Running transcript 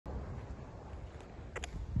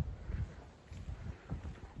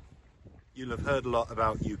You'll have heard a lot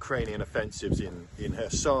about Ukrainian offensives in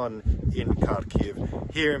Kherson, in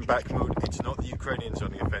Kharkiv. Here in Bakhmut, it's not the Ukrainians on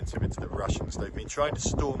the offensive, it's the Russians. They've been trying to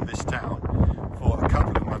storm this town for a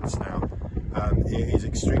couple of months now. It is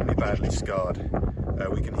extremely badly scarred.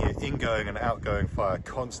 We can hear ingoing and outgoing fire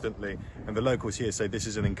constantly, and the locals here say this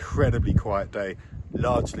is an incredibly quiet day,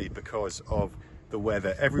 largely because of the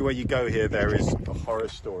weather. Everywhere you go here, there is a horror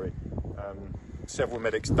story. Several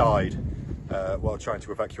medics died while trying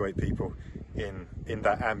to evacuate people in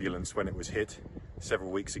that ambulance when it was hit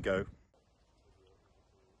several weeks ago.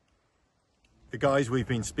 The guys we've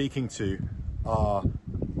been speaking to are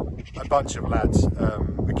a bunch of lads,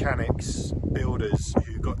 mechanics, builders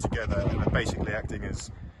who got together and are basically acting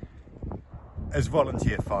as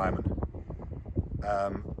volunteer firemen.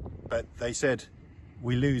 But they said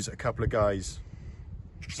we lose a couple of guys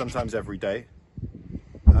sometimes every day,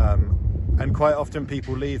 and quite often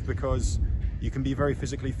people leave because you can be very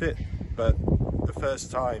physically fit, but the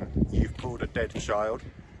first time you've pulled a dead child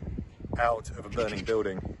out of a burning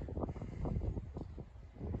building,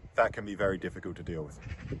 that can be very difficult to deal with.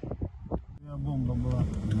 Бомба была.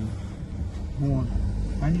 Вот.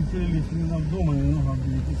 Они целились именно в дом, немного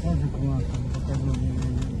девятиэтажек у нас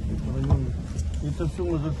в районе. Это все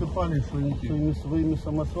мы засыпали своими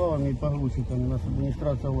самосвалами и погрузчиками. Нас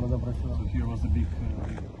администрация города просила.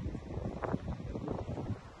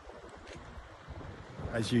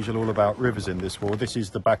 As usual, all about rivers in this war. This is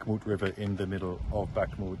the Bakhmut River in the middle of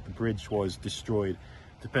Bakhmut. The bridge was destroyed,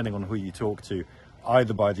 depending on who you talk to,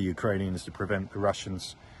 either by the Ukrainians to prevent the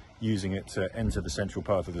Russians using it to enter the central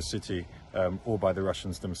part of the city, or by the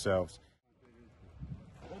Russians themselves.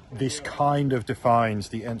 This kind of defines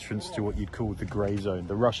the entrance to what you'd call the grey zone.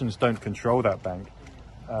 The Russians don't control that bank,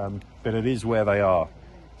 but it is where they are.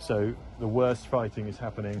 So the worst fighting is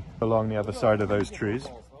happening along the other side of those trees.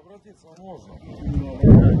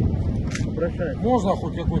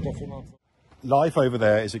 Life over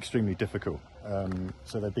there is extremely difficult.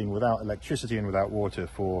 So they've been without electricity and without water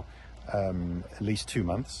for at least 2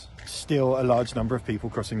 months. Still a large number of people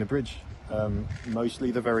crossing the bridge,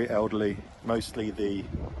 mostly the very elderly, mostly the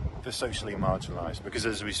socially marginalized, because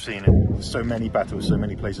as we've seen in so many battles, so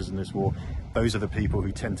many places in this war, those are the people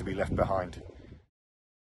who tend to be left behind.